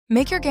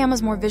Make your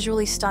gammas more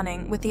visually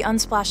stunning with the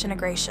Unsplash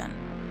integration.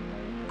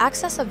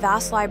 Access a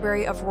vast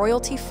library of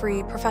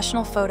royalty-free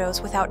professional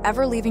photos without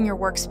ever leaving your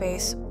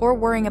workspace or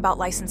worrying about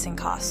licensing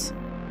costs.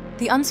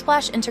 The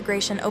Unsplash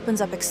integration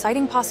opens up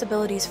exciting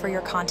possibilities for your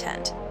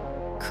content.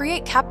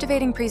 Create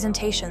captivating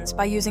presentations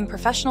by using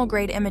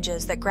professional-grade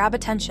images that grab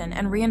attention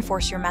and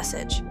reinforce your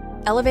message.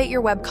 Elevate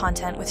your web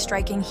content with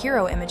striking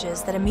hero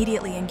images that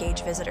immediately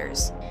engage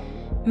visitors.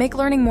 Make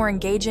learning more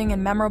engaging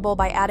and memorable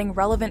by adding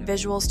relevant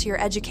visuals to your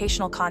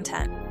educational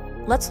content.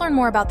 Let's learn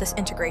more about this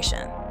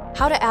integration.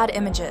 How to add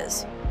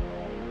images.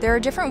 There are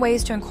different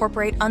ways to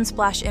incorporate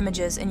Unsplash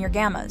images in your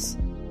gammas.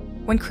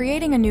 When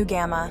creating a new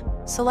gamma,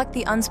 select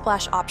the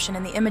Unsplash option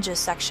in the Images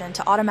section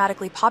to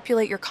automatically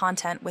populate your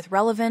content with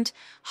relevant,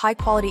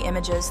 high-quality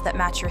images that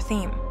match your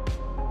theme.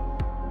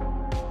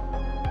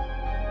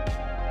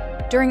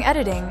 During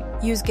editing,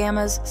 use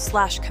gammas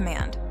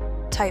 /command.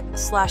 Type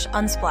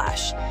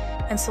 /unsplash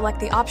and select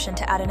the option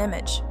to add an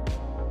image.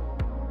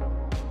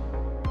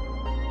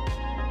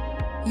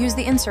 Use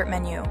the Insert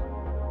menu.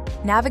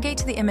 Navigate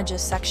to the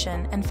Images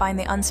section and find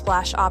the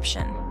Unsplash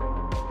option.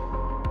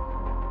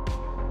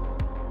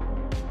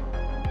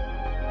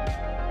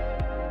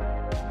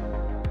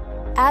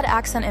 Add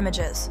accent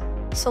images.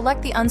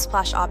 Select the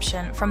Unsplash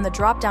option from the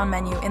drop-down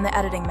menu in the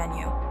Editing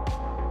menu.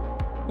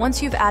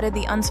 Once you've added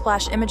the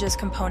Unsplash Images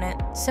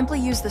component, simply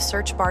use the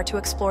search bar to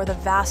explore the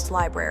vast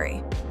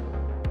library.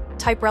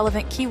 Type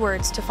relevant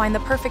keywords to find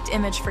the perfect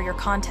image for your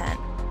content,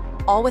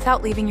 all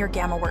without leaving your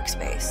gamma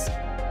workspace.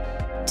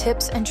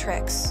 Tips and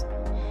tricks.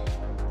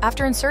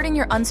 After inserting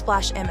your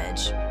Unsplash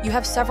image, you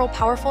have several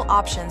powerful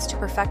options to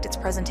perfect its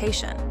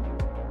presentation.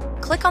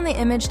 Click on the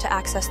image to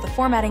access the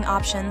formatting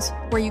options,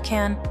 where you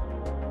can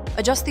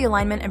adjust the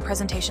alignment and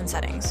presentation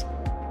settings,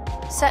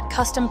 set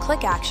custom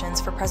click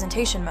actions for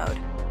presentation mode,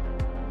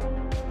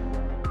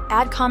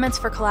 add comments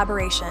for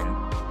collaboration,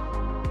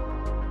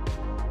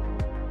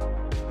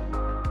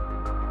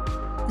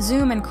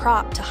 zoom and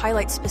crop to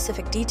highlight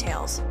specific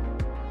details,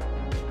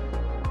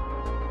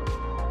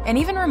 and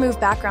even remove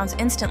backgrounds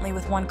instantly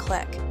with one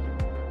click.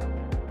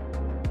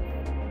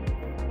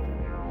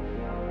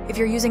 If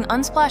you're using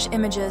Unsplash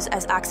images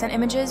as accent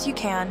images, you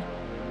can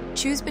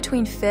choose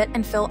between fit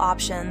and fill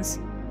options,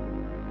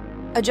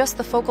 adjust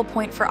the focal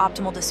point for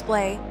optimal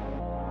display,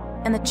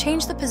 and then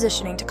change the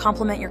positioning to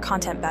complement your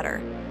content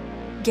better.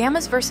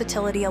 Gamma's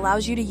versatility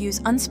allows you to use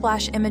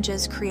Unsplash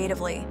images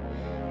creatively.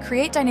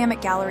 Create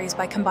dynamic galleries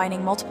by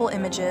combining multiple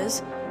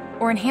images,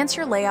 or enhance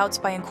your layouts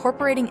by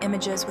incorporating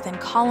images within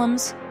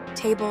columns,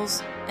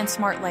 tables, and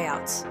smart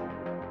layouts.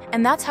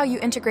 And that's how you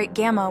integrate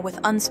Gamma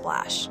with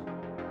Unsplash.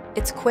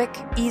 It's quick,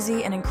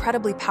 easy, and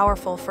incredibly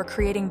powerful for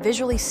creating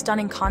visually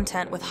stunning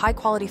content with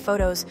high-quality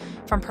photos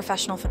from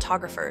professional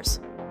photographers,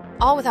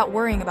 all without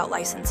worrying about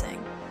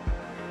licensing.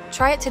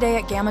 Try it today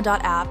at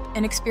gamma.app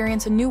and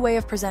experience a new way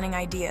of presenting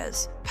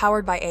ideas,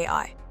 powered by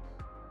AI.